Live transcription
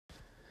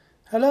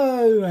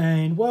Hello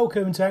and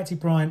welcome to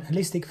Active Bryant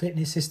Holistic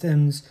Fitness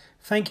Systems.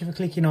 Thank you for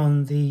clicking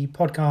on the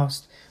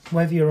podcast,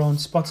 whether you're on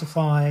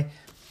Spotify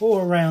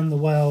or around the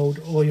world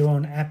or you're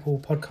on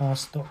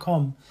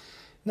applepodcast.com.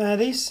 Now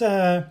this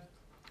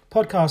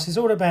podcast is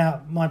all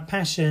about my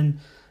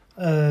passion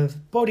of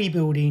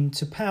bodybuilding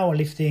to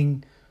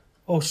powerlifting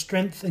or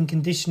strength and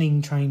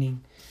conditioning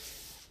training.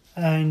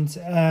 And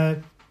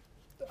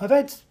I've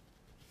had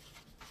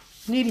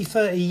nearly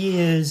 30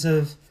 years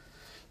of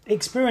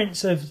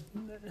experience of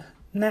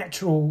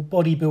natural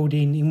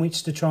bodybuilding in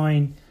which to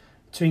try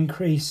to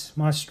increase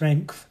my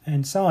strength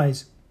and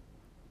size.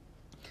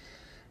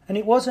 And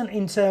it wasn't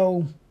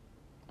until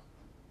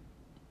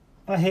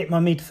I hit my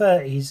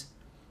mid-30s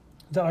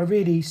that I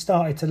really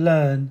started to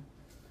learn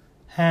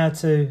how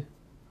to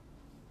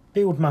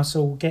build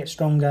muscle, get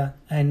stronger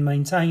and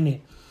maintain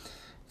it.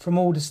 From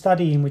all the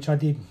studying which I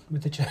did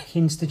with the Jack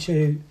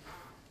Institute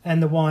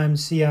and the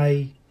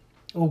YMCA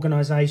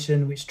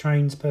organisation which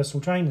trains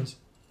personal trainers.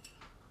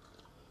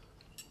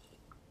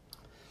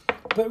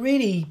 But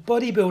really,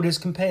 bodybuilders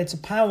compared to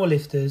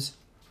powerlifters,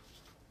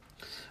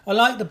 I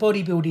like the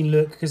bodybuilding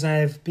look because they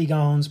have big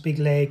arms, big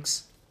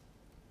legs.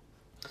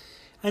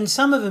 And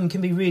some of them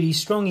can be really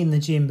strong in the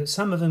gym, but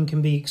some of them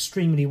can be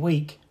extremely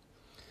weak.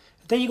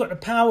 Then you've got the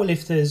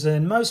powerlifters,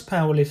 and most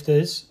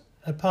powerlifters,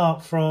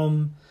 apart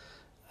from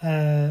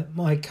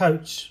my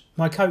coach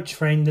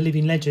friend, the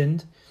living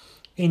legend,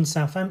 in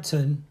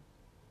Southampton,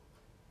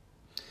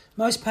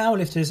 most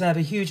powerlifters have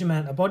a huge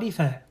amount of body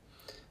fat.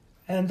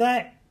 And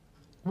that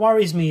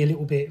worries me a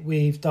little bit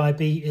with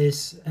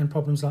diabetes and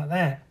problems like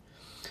that.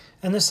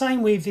 And the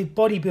same with if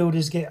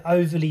bodybuilders get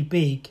overly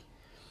big,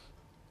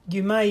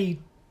 you may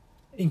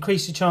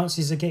increase your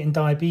chances of getting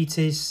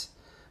diabetes,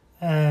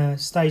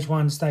 stage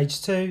 1, stage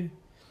 2,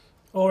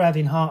 or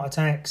having heart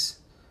attacks,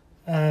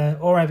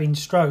 or having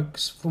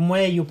strokes from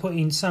where you're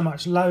putting so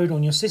much load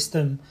on your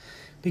system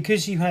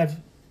because you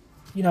have,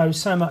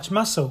 so much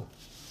muscle.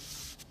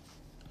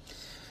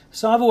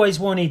 So I've always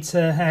wanted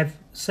to have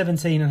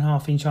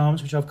 17.5-inch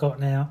arms, which I've got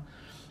now.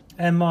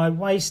 And my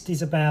waist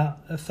is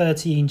about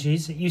 30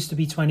 inches. It used to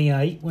be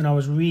 28 when I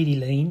was really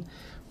lean,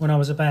 when I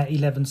was about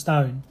 11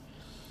 stone.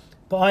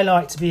 But I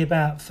like to be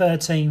about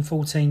 13,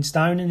 14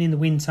 stone. And in the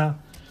winter,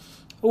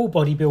 all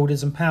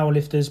bodybuilders and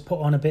powerlifters put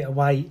on a bit of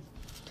weight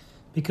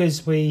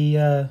because we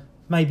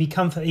maybe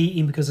comfort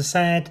eating because of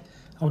SAD.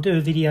 I'll do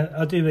a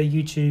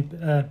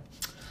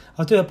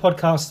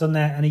podcast on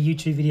that and a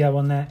YouTube video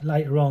on that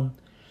later on.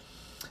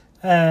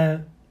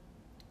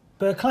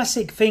 But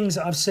classic things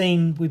that I've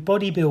seen with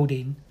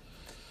bodybuilding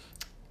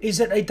is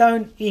that they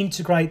don't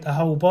integrate the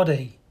whole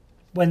body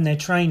when they're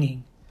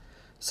training.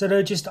 So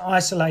they'll just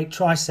isolate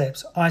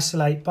triceps,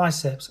 isolate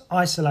biceps,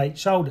 isolate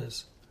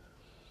shoulders.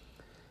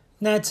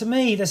 Now to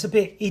me that's a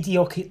bit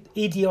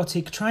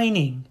idiotic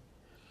training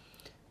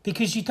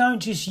because you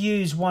don't just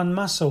use one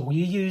muscle,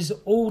 you use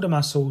all the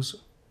muscles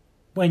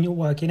when you're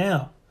working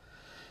out.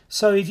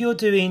 So if you're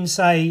doing,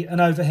 say, an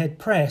overhead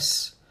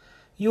press,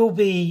 you'll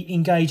be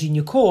engaging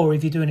your core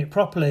if you're doing it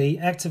properly,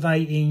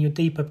 activating your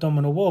deep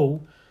abdominal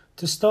wall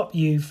to stop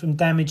you from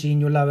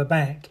damaging your lower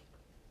back.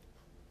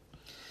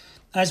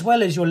 As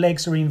well as your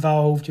legs are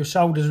involved, your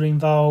shoulders are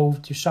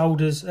involved,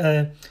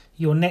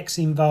 your neck's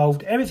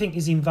involved, everything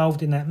is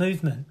involved in that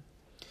movement.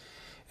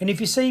 And if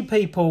you see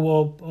people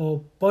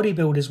or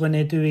bodybuilders when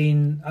they're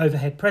doing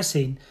overhead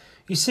pressing,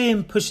 you see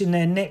them pushing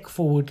their neck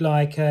forward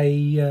like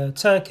a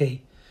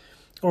turkey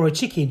or a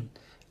chicken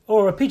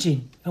or a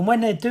pigeon. And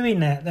when they're doing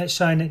that, that's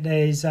showing that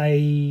there's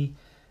a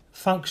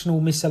functional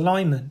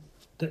misalignment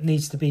that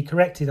needs to be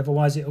corrected,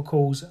 otherwise it will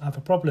cause other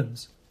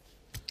problems.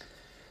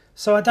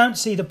 So I don't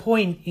see the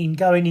point in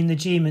going in the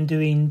gym and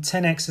doing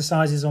 10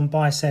 exercises on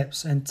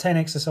biceps and 10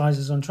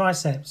 exercises on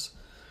triceps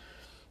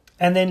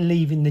and then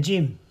leaving the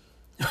gym.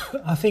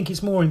 I think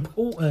it's more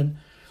important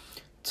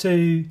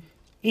to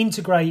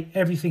integrate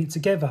everything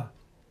together.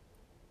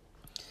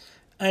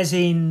 As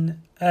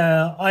in,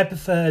 I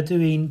prefer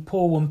doing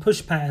pull and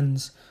push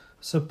patterns.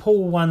 So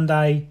pull one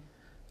day,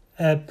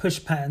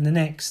 push pattern the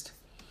next.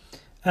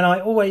 And I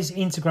always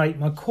integrate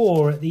my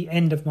core at the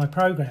end of my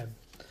program.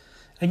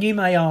 And you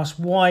may ask,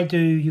 why do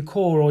your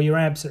core or your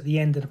abs at the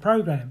end of the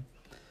program?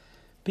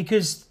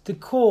 Because the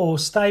core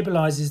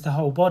stabilizes the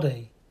whole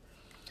body.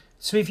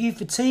 So if you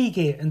fatigue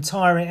it and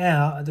tire it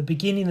out at the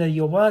beginning of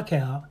your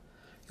workout,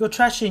 you're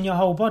trashing your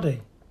whole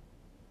body.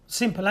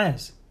 Simple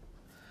as.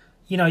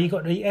 You've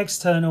got the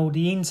external,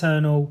 the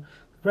internal,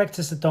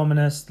 rectus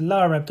abdominis, the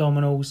lower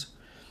abdominals,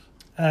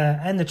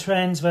 and the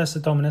transverse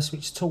abdominis,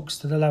 which talks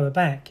to the lower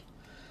back.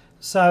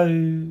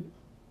 So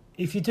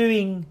if you're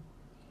doing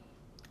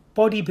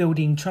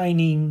bodybuilding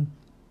training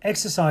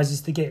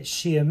exercises to get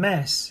sheer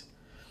mass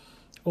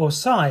or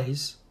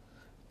size,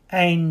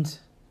 and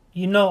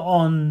you're not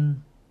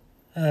on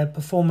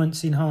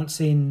performance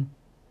enhancing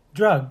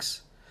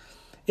drugs,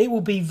 it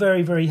will be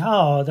very, very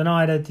hard. And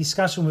I had a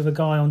discussion with a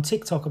guy on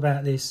TikTok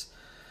about this,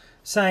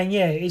 saying,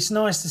 it's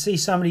nice to see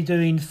somebody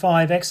doing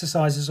 5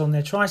 exercises on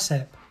their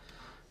tricep,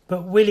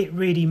 but will it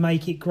really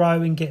make it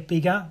grow and get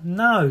bigger?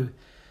 No,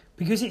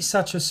 because it's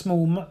such a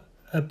small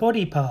a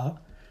body part,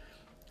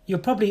 you're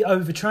probably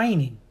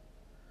overtraining.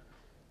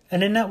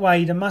 And in that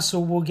way, the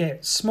muscle will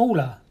get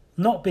smaller,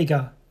 not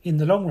bigger in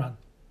the long run.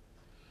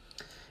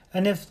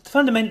 And the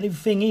fundamental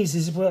thing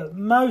is that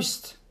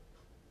most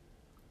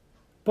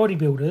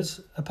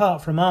bodybuilders,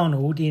 apart from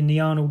Arnold in the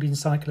Arnold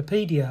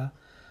Encyclopedia,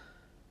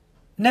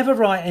 never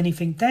write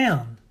anything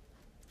down.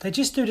 They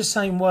just do the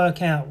same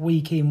workout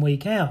week in,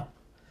 week out.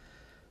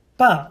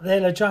 But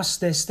they'll adjust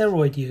their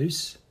steroid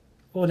use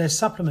or their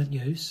supplement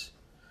use.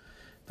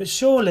 But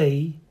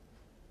surely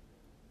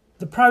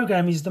the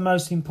program is the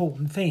most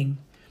important thing.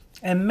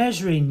 And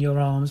measuring your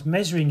arms,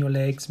 measuring your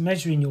legs,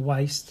 measuring your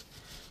waist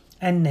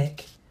and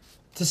neck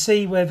to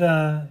see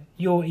whether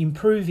you're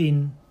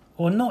improving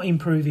or not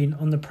improving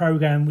on the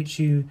program which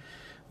you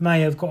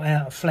may have got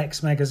out of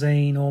Flex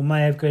magazine or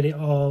may have got it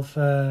off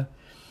of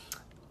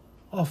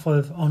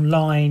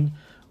online,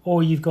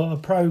 or you've got a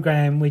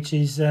program which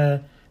is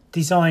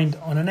designed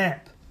on an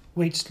app,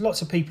 which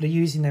lots of people are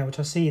using now, which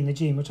I see in the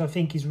gym, which I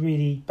think is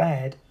really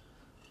bad.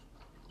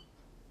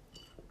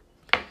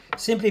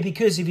 Simply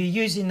because if you're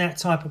using that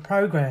type of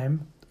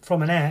program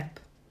from an app,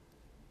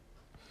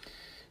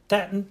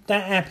 that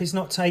app is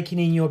not taking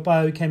in your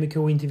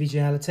biochemical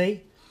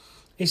individuality.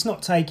 It's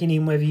not taking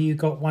in whether you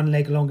got one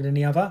leg longer than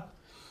the other.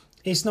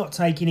 It's not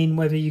taking in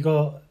whether you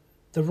got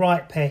the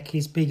right pec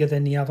is bigger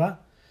than the other.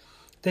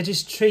 They're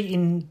just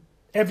treating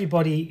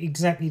everybody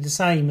exactly the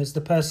same as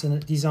the person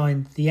that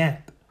designed the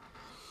app.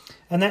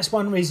 And that's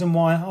one reason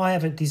why I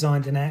haven't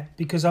designed an app,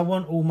 because I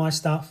want all my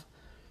stuff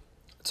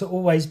to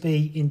always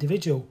be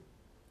individual.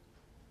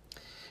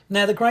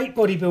 Now, the great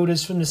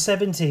bodybuilders from the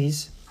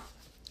 70s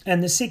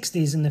and the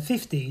 60s and the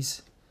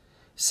 50s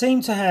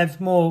seem to have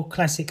more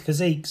classic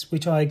physiques,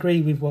 which I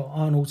agree with what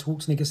Arnold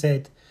Schwarzenegger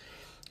said.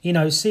 You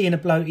know, seeing a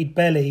bloated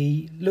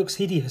belly looks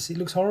hideous. It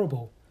looks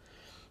horrible.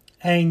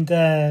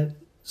 And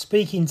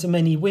speaking to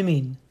many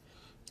women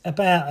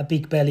about a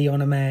big belly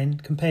on a man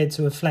compared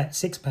to a flat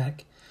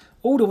six-pack,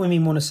 all the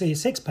women want to see a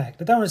six-pack.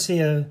 They don't want to see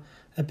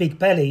a big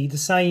belly, the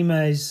same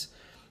as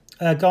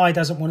a guy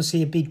doesn't want to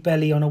see a big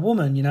belly on a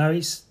woman. You know,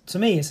 to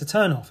me, it's a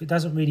turn-off. It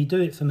doesn't really do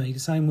it for me. The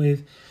same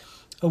with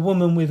a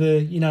woman with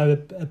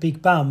a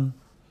big bum.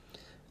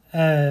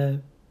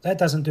 That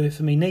doesn't do it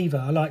for me neither.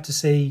 I like to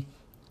see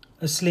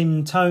a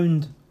slim,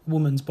 toned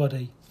woman's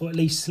body, or at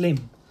least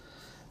slim.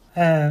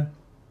 So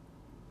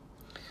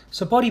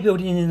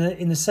bodybuilding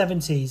in the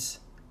 70s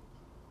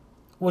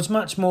was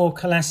much more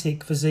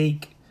classic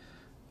physique.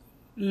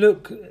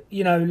 Look,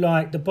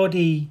 like the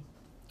body,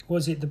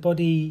 the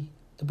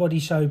body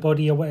show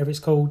body or whatever it's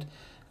called.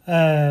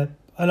 I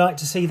like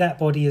to see that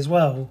body as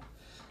well.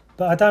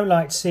 But I don't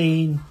like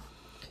seeing...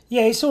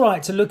 Yeah, it's all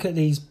right to look at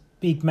these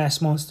big mass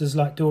monsters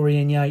like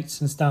Dorian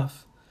Yates and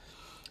stuff.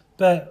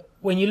 But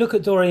when you look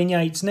at Dorian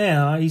Yates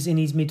now, he's in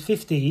his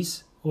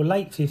mid-50s or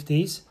late 50s.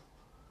 He's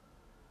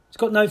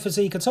got no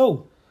physique at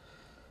all.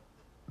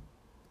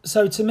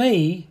 So to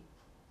me,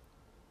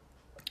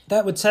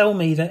 that would tell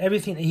me that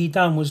everything that he'd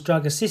done was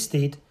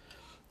drug-assisted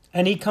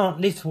and he can't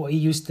lift what he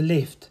used to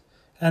lift.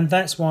 And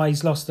that's why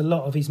he's lost a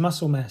lot of his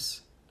muscle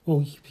mass.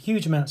 Well,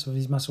 huge amounts of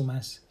his muscle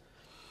mass.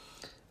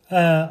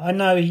 I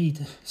know he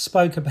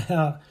spoke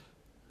about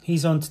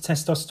he's on to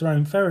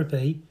testosterone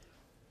therapy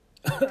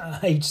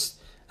at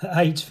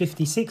age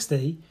 50,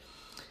 60.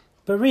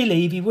 But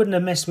really, if he wouldn't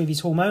have messed with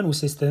his hormonal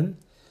system,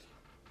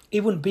 he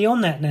wouldn't be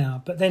on that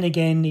now. But then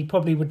again, he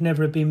probably would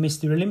never have been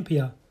Mr.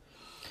 Olympia.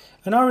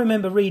 And I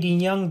remember reading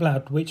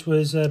Youngblood, which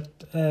was a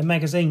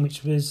magazine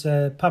which was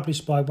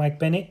published by Wag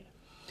Bennett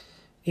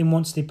in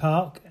Wanstead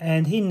Park.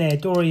 And in there,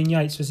 Dorian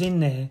Yates was in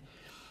there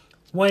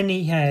when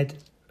he had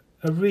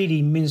a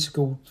really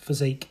minuscule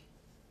physique.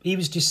 He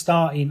was just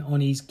starting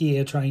on his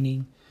gear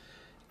training.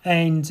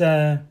 And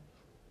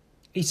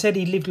he said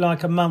he lived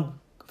like a monk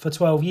for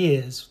 12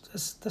 years.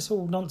 That's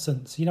all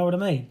nonsense, you know what I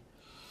mean?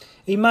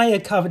 He may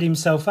have covered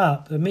himself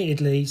up,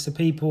 admittedly, so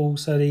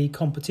the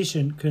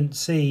competition couldn't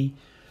see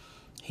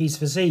his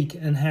physique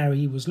and how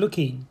he was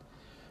looking.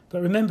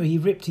 But remember, he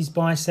ripped his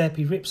bicep,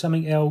 he ripped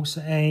something else,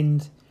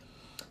 and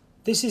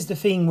this is the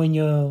thing when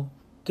you're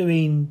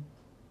doing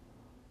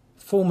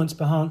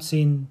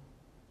performance-enhancing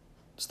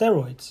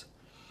steroids,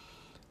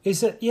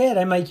 is that, yeah,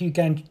 they make you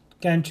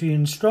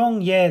ganglion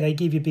strong, yeah, they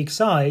give you big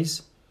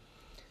size,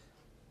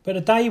 but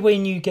the day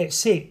when you get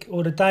sick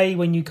or the day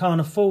when you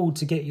can't afford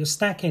to get your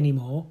stack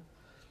anymore,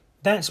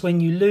 that's when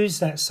you lose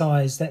that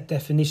size, that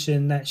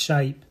definition, that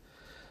shape.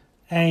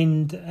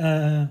 And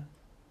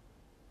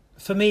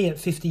for me at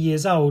 50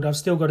 years old, I've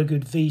still got a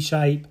good V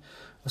shape,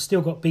 I've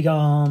still got big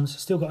arms, I've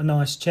still got a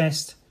nice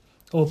chest,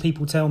 or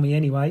people tell me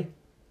anyway.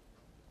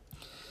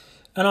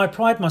 And I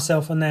pride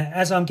myself on that.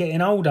 As I'm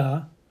getting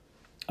older,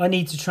 I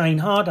need to train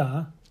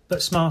harder,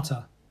 but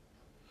smarter.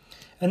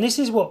 And this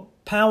is what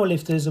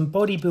powerlifters and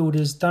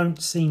bodybuilders don't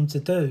seem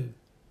to do.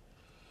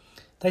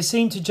 They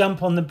seem to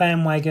jump on the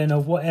bandwagon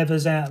of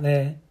whatever's out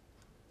there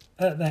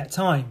at that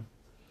time.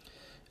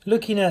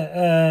 Looking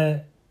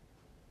at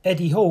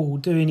Eddie Hall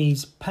doing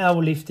his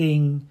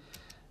powerlifting,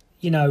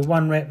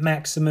 1 rep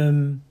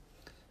maximum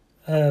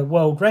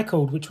world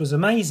record, which was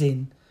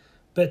amazing.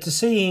 But to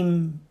see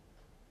him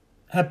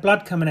have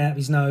blood coming out of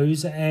his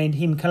nose and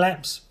him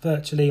collapse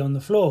virtually on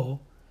the floor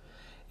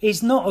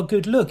is not a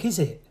good look, is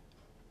it?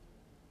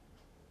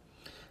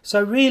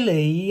 So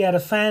really, he had a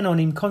fan on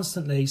him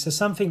constantly, so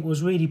something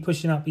was really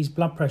pushing up his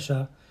blood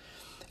pressure.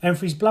 And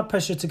for his blood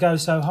pressure to go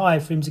so high,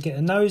 for him to get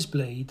a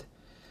nosebleed,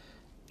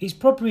 he's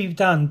probably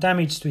done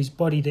damage to his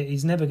body that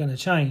is never going to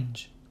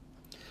change.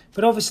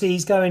 But obviously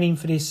he's going in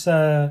for this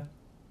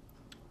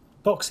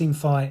boxing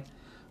fight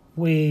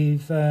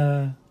with,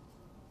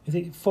 is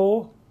it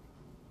Four?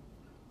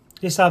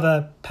 This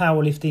other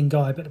powerlifting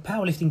guy. But the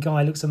powerlifting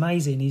guy looks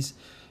amazing.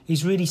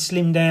 He's really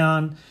slimmed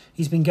down.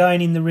 He's been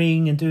going in the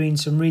ring and doing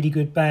some really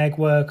good bag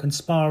work and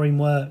sparring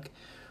work.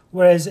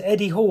 Whereas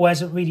Eddie Hall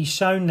hasn't really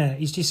shown that.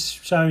 He's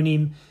just shown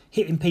him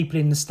hitting people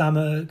in the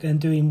stomach and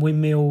doing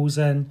windmills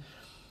and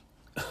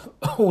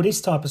all this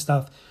type of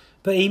stuff.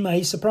 But he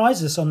may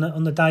surprise us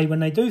on the day when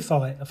they do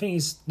fight. I think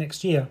it's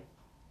next year.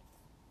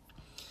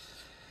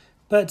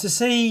 But to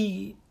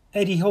see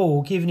Eddie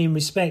Hall giving him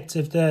respect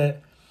of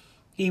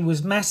he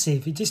was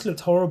massive. It just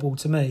looked horrible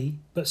to me,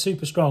 but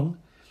super strong.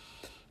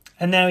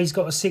 And now he's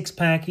got a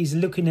six-pack. He's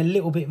looking a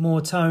little bit more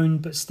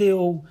toned, but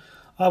still,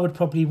 I would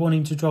probably want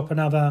him to drop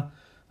another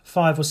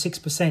 5 or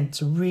 6%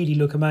 to really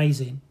look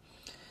amazing.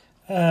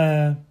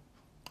 But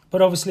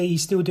obviously,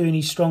 he's still doing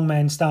his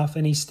strongman stuff,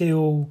 and he's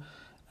still,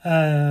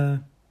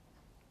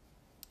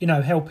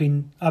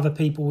 helping other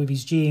people with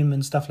his gym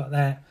and stuff like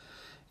that,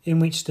 in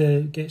which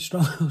to get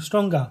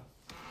stronger.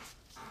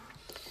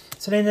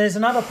 So then there's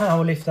another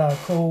powerlifter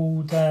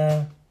called...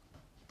 I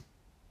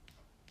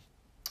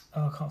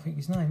can't think of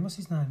his name. What's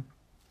his name?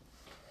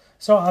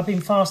 So I've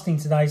been fasting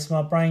today, so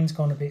my brain's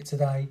gone a bit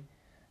today.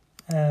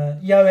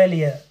 Yo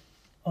Elliott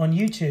on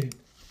YouTube.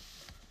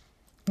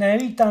 Now,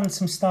 he'd done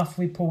some stuff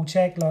with Paul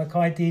Chek like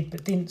I did,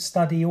 but didn't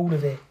study all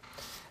of it.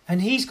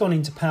 And he's gone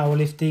into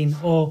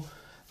powerlifting or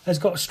has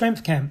got a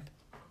strength camp.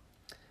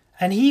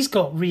 And he's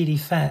got really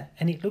fat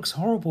and it looks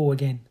horrible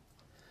again.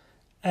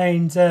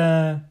 And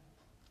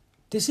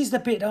this is the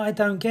bit that I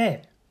don't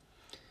get.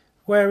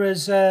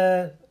 Whereas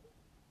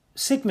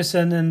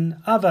Sigmarsson and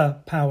other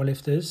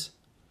powerlifters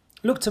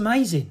looked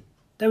amazing.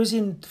 They was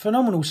in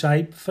phenomenal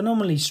shape,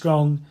 phenomenally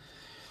strong,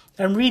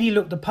 and really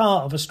looked the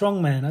part of a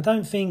strongman. I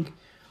don't think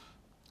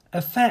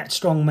a fat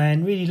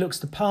strongman really looks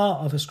the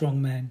part of a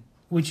strongman.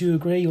 Would you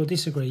agree or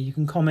disagree? You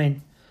can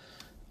comment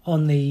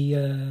on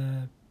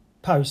the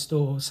post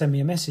or send me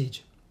a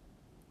message.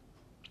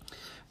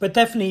 But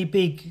definitely a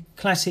big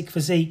classic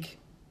physique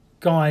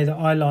guy that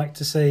I like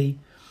to see.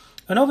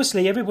 And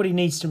obviously everybody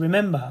needs to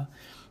remember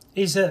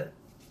is that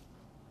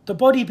the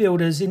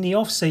bodybuilders in the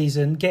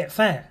off-season get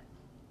fat.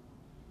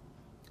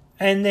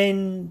 And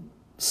then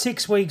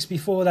 6 weeks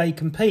before they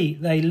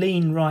compete, they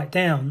lean right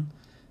down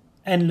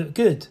and look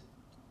good.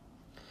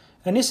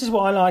 And this is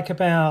what I like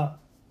about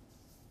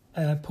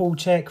Paul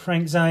Chek,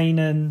 Frank Zane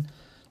and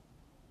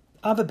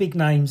other big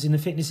names in the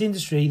fitness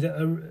industry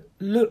that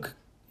look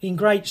in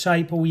great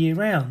shape all year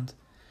round.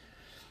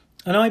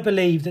 And I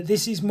believe that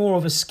this is more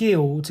of a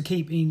skill to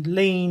keep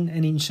lean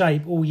and in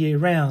shape all year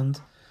round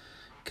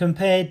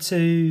compared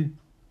to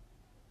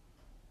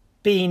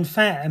being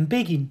fat and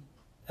big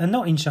and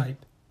not in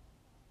shape,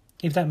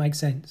 if that makes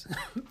sense.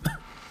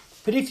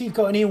 But if you've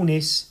got an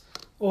illness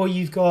or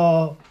you've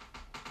got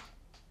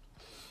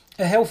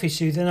a health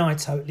issue, then I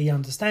totally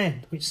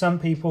understand, which some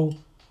people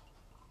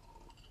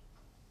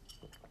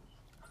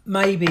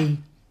maybe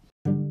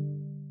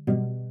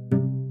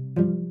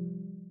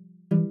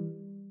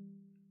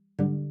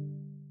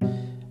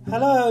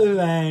Hello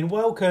and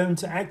welcome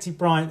to Active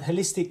Bryant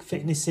Holistic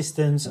Fitness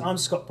Systems. I'm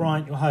Scott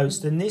Bryant, your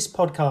host, and this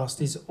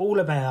podcast is all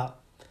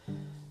about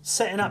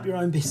setting up your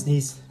own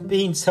business,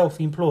 being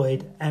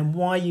self-employed, and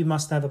why you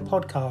must have a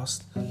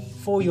podcast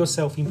for your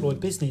self-employed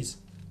business.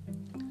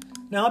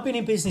 Now, I've been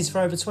in business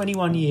for over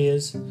 21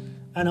 years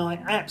and I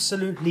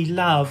absolutely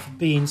love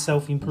being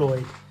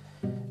self-employed.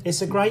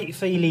 It's a great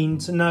feeling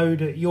to know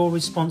that you're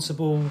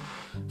responsible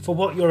for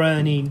what you're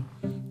earning.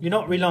 You're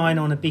not relying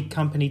on a big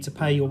company to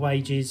pay your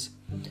wages.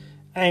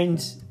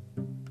 And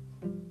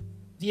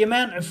the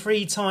amount of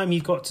free time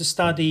you've got to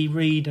study,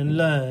 read and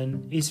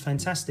learn is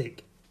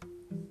fantastic.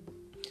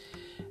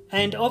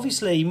 And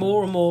obviously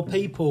more and more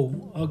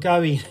people are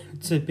going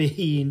to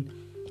being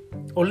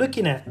or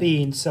looking at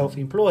being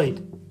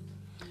self-employed.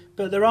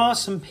 But there are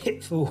some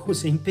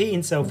pitfalls in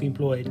being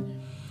self-employed.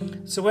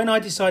 So when I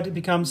decided to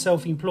become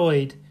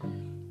self-employed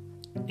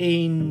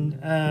in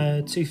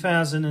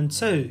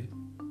 2002,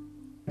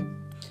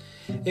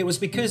 it was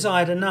because I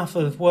had enough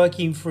of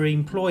working for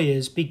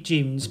employers, big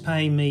gyms,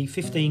 paying me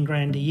 15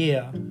 grand a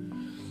year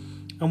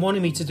and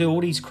wanting me to do all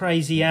these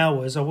crazy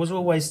hours. I was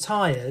always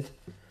tired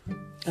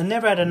and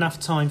never had enough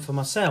time for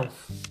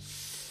myself.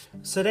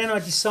 So then I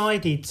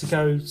decided to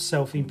go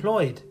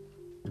self-employed.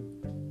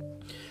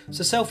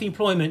 So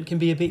self-employment can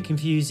be a bit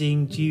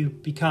confusing. Do you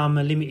become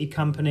a limited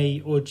company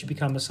or do you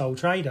become a sole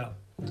trader?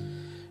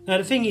 Now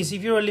the thing is,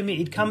 if you're a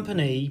limited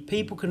company,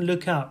 people can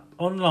look up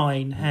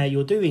online how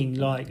you're doing,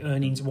 like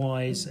earnings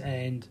wise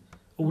and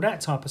all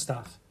that type of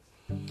stuff.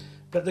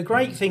 But the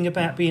great thing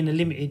about being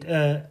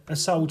a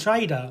sole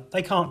trader,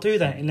 they can't do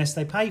that unless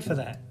they pay for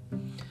that.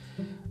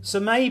 So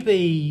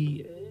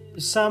maybe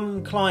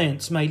some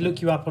clients may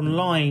look you up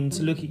online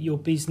to look at your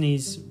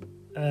business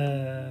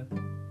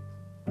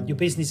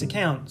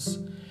accounts,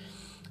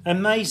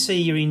 and may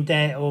see you're in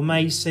debt, or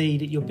may see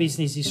that your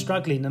business is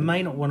struggling and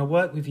may not want to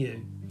work with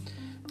you.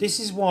 This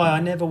is why I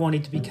never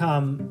wanted to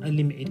become a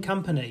limited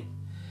company.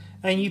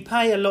 And you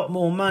pay a lot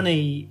more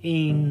money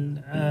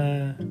in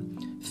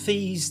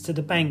fees to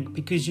the bank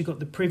because you've got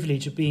the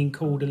privilege of being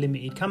called a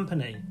limited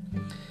company.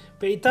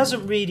 But it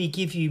doesn't really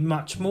give you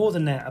much more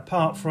than that,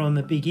 apart from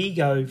a big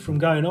ego from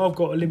going, oh, I've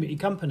got a limited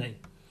company.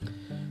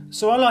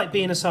 So I like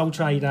being a sole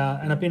trader,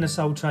 and I've been a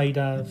sole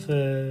trader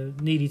for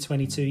nearly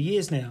 22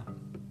 years now.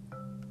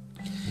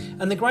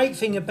 And the great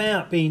thing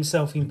about being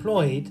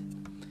self-employed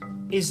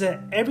is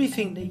that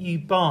everything that you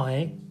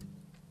buy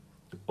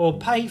or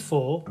pay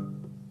for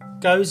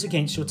goes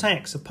against your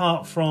tax,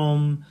 apart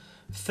from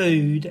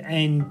food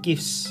and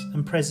gifts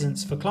and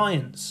presents for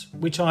clients,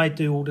 which I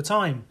do all the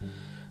time.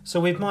 So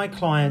with my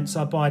clients,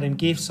 I buy them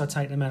gifts, I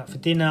take them out for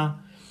dinner,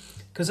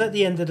 because at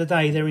the end of the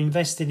day, they're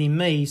invested in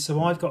me,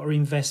 so I've got to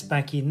invest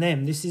back in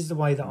them. This is the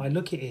way that I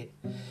look at it.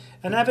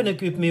 And having a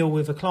good meal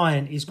with a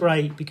client is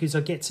great because I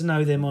get to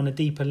know them on a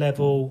deeper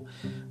level.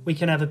 We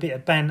can have a bit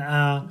of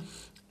banter,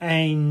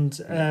 and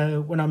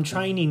when I'm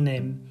training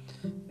them,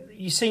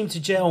 you seem to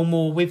gel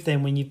more with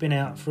them when you've been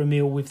out for a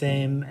meal with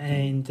them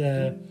and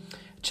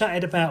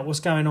chatted about what's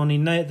going on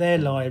in their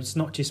lives,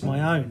 not just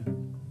my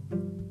own.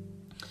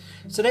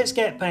 So let's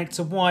get back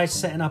to why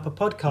setting up a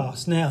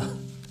podcast. Now,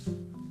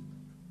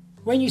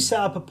 when you set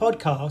up a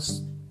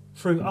podcast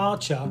through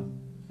Archer,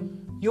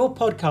 your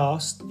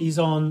podcast is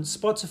on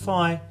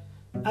Spotify,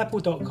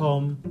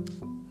 Apple.com,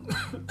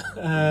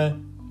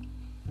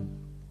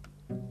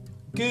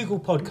 Google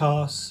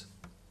Podcasts,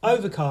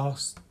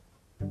 Overcast,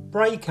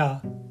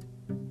 Breaker,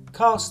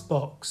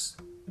 Castbox,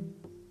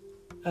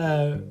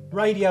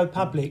 Radio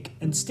Public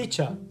and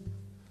Stitcher.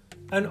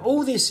 And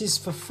all this is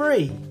for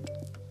free.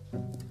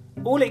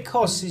 All it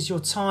costs is your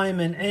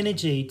time and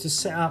energy to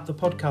set up the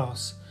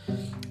podcast,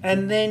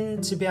 and then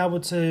to be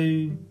able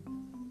to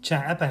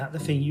chat about the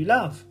thing you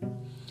love.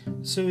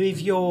 So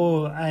if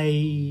you're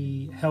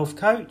a health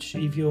coach,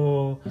 if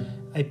you're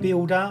a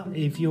builder,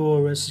 if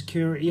you're a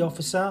security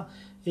officer,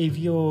 if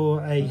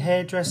you're a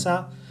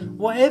hairdresser,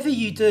 whatever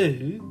you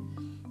do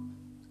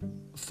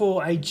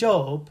for a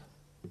job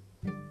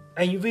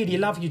and you really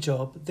love your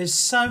job, there's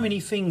so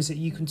many things that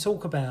you can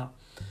talk about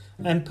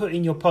and put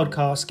in your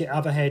podcast, get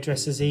other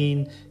hairdressers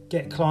in,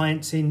 get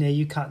clients in there,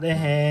 you cut their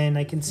hair and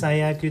they can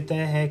say how good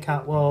their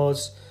haircut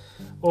was,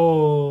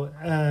 or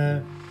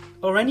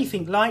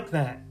anything like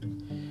that.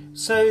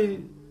 So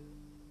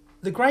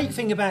the great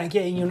thing about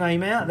getting your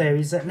name out there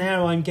is that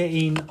now I'm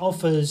getting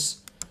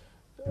offers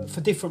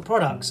for different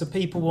products. So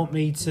people want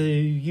me to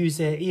use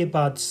their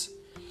earbuds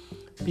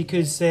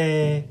because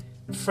they're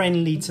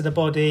friendly to the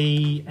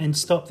body and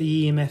stop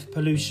the EMF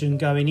pollution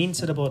going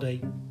into the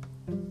body.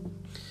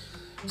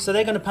 So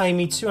they're going to pay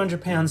me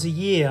 £200 a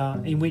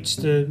year in which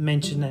to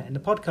mention that in the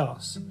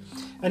podcast.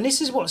 And this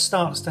is what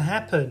starts to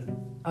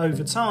happen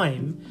over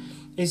time,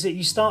 is that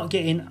you start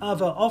getting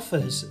other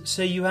offers,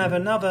 so you have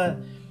another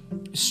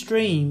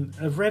stream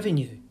of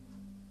revenue.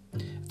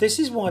 This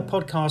is why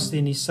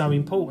podcasting is so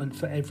important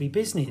for every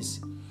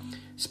business,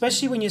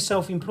 especially when you're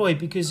self-employed,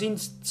 because in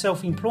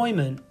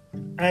self-employment,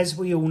 as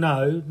we all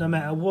know, no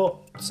matter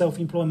what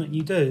self-employment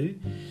you do,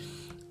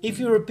 if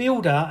you're a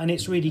builder and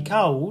it's really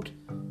cold,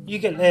 you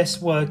get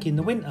less work in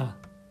the winter.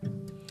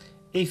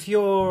 If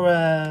you're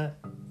a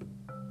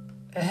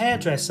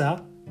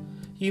hairdresser,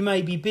 you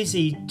may be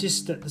busy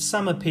just at the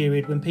summer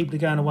period when people are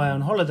going away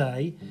on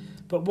holiday,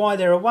 but while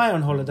they're away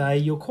on holiday,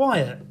 you're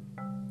quiet.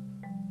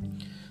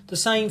 The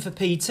same for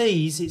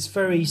PTs, it's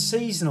very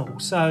seasonal.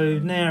 So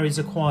now is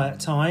a quiet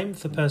time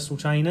for personal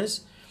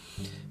trainers,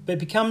 but it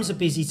becomes a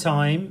busy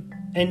time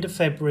end of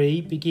February,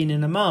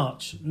 beginning of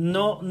March,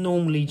 not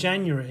normally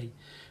January.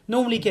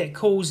 Normally get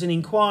calls and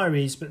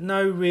inquiries, but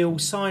no real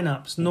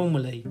sign-ups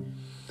normally.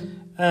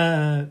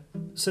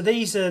 So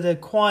these are the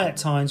quiet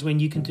times when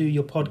you can do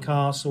your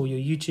podcasts or your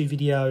YouTube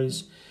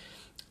videos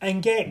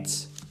and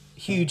get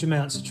huge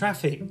amounts of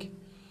traffic.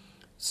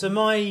 So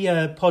my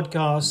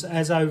podcast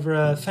has over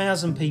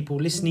 1,000 people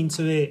listening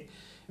to it,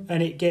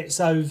 and it gets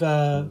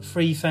over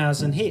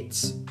 3,000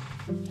 hits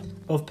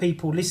of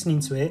people listening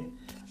to it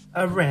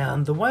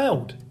around the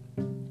world.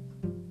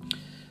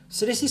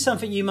 So this is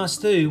something you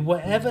must do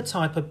whatever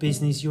type of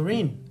business you're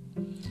in.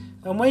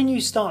 And when you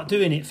start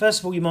doing it, first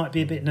of all, you might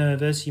be a bit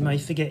nervous. You may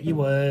forget your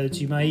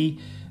words. You may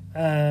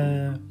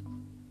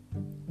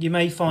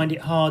find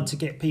it hard to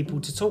get people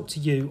to talk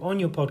to you on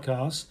your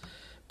podcast.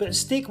 But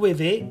stick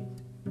with it.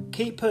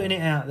 Keep putting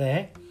it out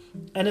there.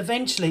 And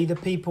eventually the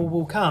people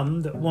will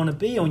come that want to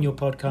be on your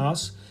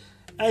podcast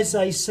as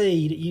they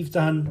see that you've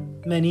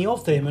done many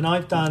of them.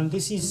 And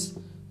this is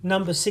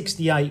number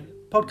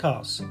 68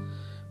 podcasts.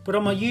 But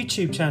on my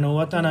YouTube channel,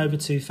 I've done over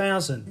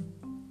 2,000.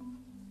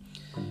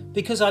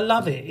 Because I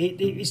love it.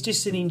 It's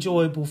just an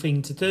enjoyable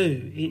thing to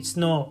do. It's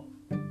not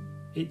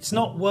It's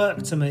not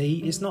work to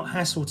me. It's not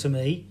hassle to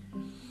me.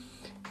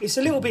 It's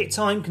a little bit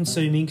time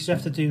consuming because you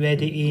have to do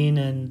editing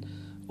and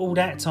all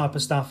that type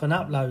of stuff and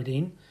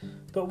uploading.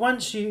 But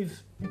once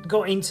you've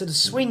got into the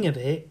swing of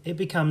it, it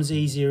becomes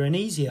easier and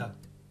easier.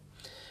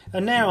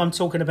 And now I'm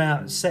talking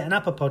about setting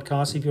up a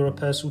podcast if you're a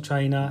personal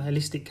trainer,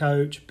 holistic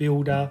coach,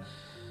 builder,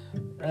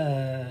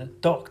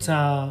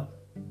 doctor,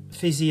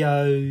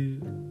 physio,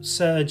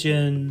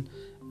 surgeon,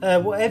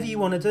 whatever you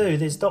want to do.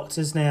 There's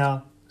doctors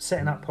now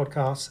setting up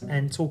podcasts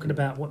and talking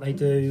about what they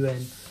do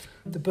and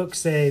the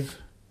books they've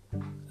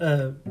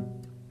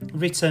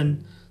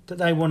written that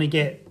they want to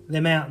get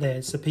them out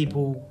there so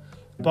people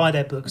buy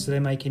their books so they're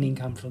making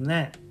income from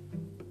that.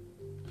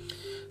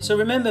 So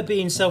remember,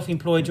 being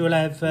self-employed, you'll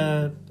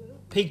have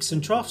peaks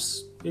and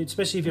troughs,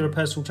 especially if you're a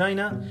personal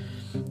trainer.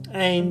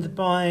 And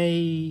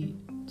by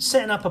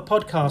setting up a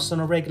podcast on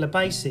a regular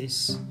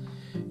basis,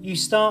 you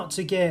start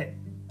to get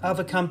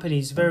other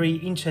companies very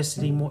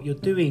interested in what you're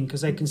doing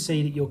because they can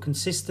see that you're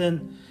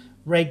consistent,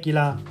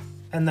 regular,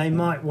 and they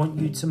might want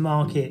you to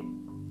market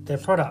their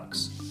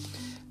products.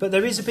 But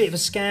there is a bit of a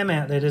scam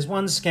out there. There's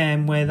one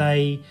scam where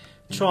they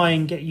try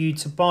and get you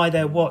to buy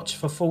their watch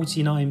for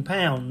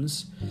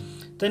 £49.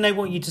 Then they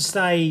want you to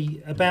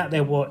say about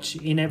their watch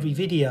in every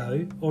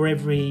video or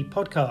every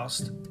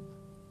podcast.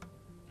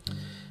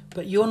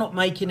 But you're not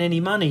making any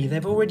money.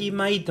 They've already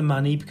made the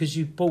money because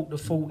you bought the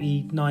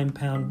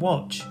 £49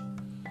 watch.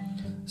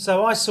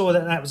 So I saw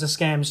that was a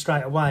scam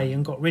straight away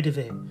and got rid of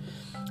it.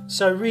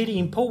 So really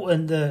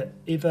important that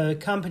if a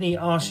company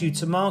asks you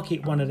to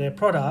market one of their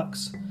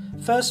products,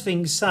 first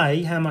thing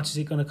say, how much is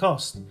it going to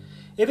cost?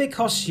 If it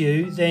costs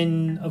you,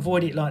 then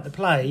avoid it like the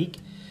plague.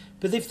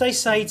 But if they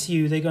say to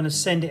you they're going to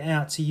send it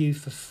out to you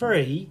for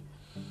free,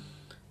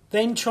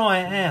 then try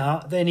it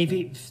out. Then if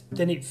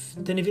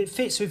it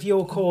fits with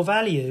your core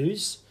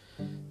values,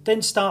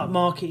 then start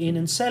marketing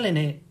and selling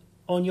it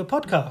on your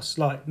podcast,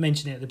 like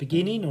mention it at the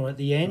beginning or at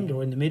the end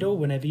or in the middle,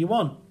 whenever you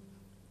want.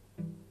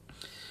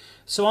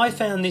 So I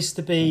found this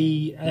to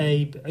be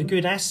a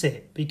good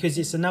asset because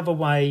it's another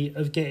way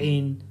of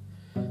getting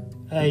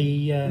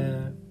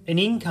an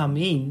income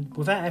in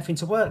without having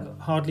to work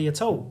hardly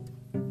at all,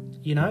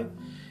 you know.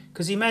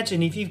 Because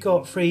imagine if you've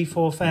got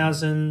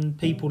 3,000-4,000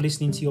 people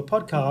listening to your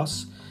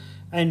podcast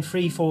and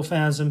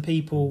 3,000-4,000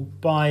 people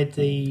buy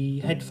the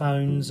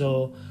headphones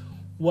or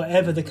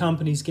whatever the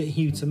company's getting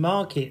you to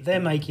market, they're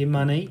making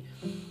money.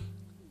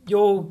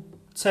 You're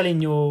telling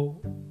your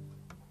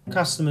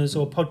customers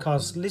or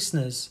podcast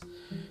listeners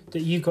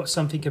that you've got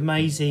something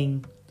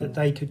amazing that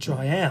they could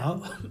try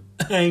out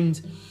and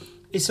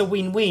it's a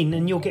win-win,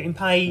 and you're getting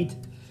paid,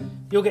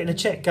 you're getting a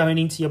check going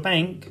into your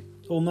bank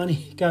or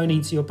money going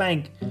into your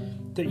bank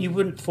that you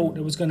wouldn't have thought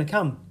that was going to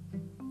come.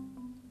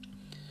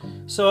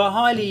 So I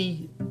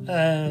highly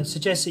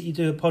suggest that you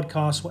do a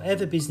podcast,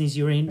 whatever business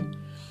you're in,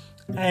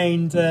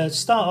 and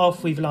start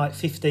off with like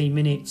 15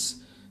 minutes,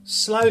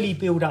 slowly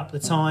build up the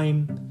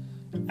time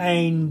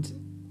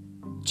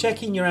and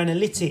check in your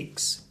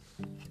analytics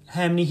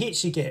how many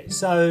hits you get.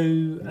 So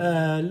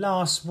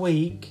last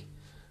week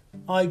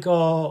I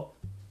got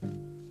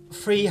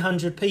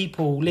 300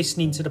 people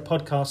listening to the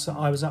podcast that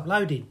I was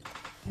uploading.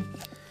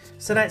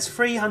 So that's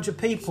 300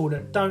 people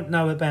that don't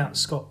know about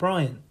Scott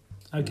Bryant,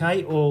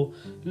 okay, or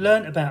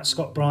learnt about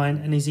Scott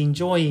Bryant and is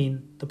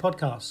enjoying the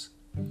podcast.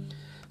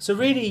 So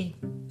really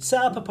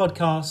set up a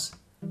podcast,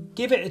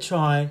 give it a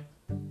try,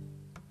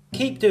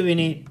 keep doing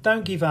it,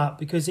 don't give up,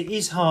 because it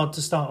is hard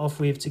to start off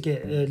with to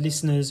get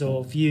listeners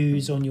or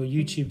views on your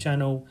YouTube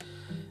channel,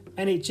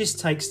 and it just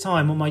takes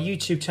time. On my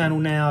YouTube channel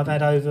now I've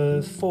had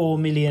over 4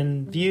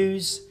 million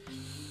views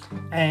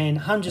and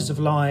hundreds of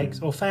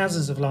likes or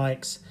thousands of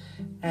likes,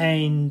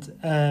 and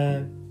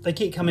they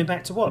keep coming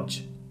back to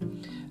watch.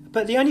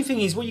 But the only thing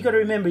is, what you've got to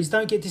remember is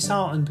don't get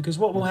disheartened, because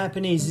what will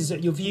happen is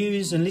that your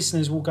views and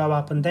listeners will go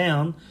up and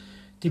down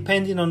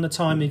depending on the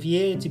time of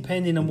year,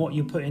 depending on what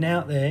you're putting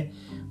out there,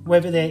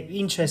 whether they're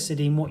interested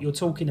in what you're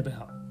talking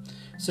about.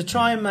 So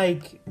try and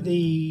make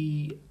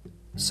the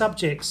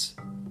subjects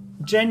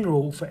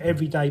general for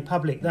everyday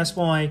public. That's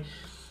why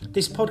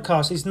this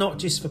podcast is not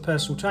just for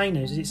personal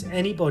trainers, it's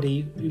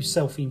anybody who's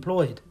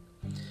self-employed.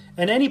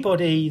 And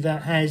anybody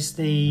that has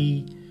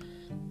the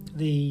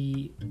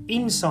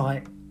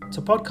insight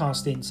to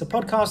podcasting. So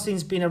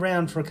podcasting's been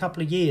around for a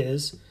couple of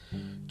years.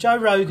 Joe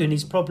Rogan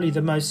is probably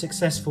the most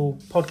successful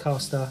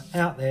podcaster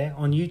out there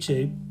on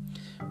YouTube.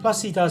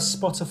 Plus he does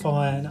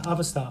Spotify and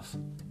other stuff.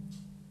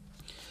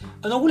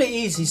 And all it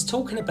is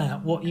talking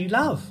about what you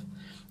love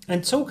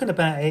and talking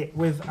about it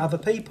with other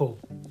people.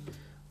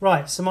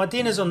 Right, so my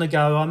dinner's on the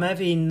go. I'm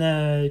having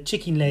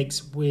chicken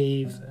legs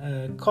with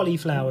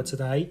cauliflower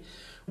today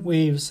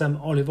with some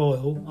olive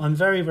oil. I'm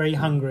very, very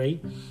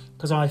hungry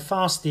because I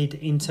fasted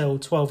until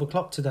 12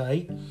 o'clock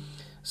today.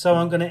 So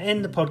I'm going to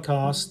end the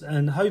podcast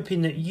and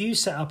hoping that you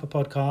set up a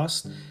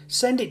podcast,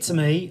 send it to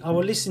me. I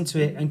will listen to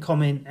it and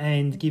comment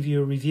and give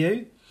you a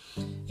review.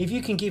 If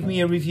you can give me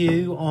a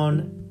review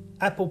on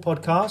Apple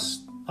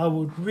Podcasts, I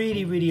would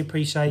really, really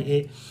appreciate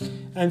it.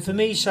 And for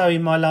me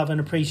showing my love and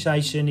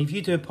appreciation, if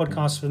you do a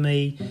podcast for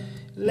me,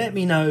 let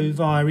me know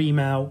via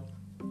email.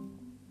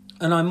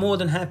 And I'm more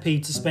than happy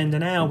to spend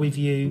an hour with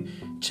you,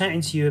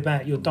 chatting to you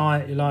about your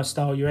diet, your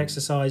lifestyle, your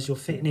exercise, your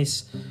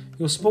fitness,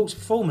 your sports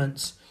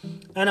performance.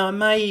 And I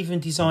may even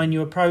design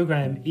you a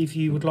program if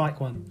you would like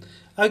one.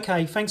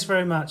 Okay, thanks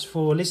very much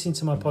for listening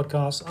to my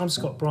podcast. I'm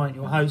Scott Bryant,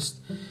 your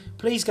host.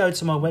 Please go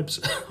to my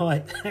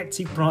website,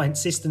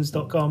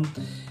 activebryantsystems.com,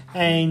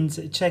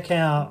 and check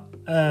out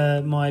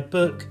my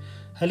book,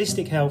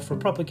 Holistic Health for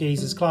Proper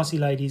Geezers, Classy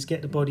Ladies,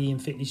 Get the Body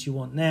and Fitness You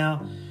Want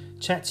Now.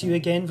 Chat to you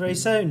again very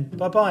soon.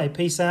 Bye-bye.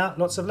 Peace out.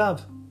 Lots of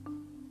love.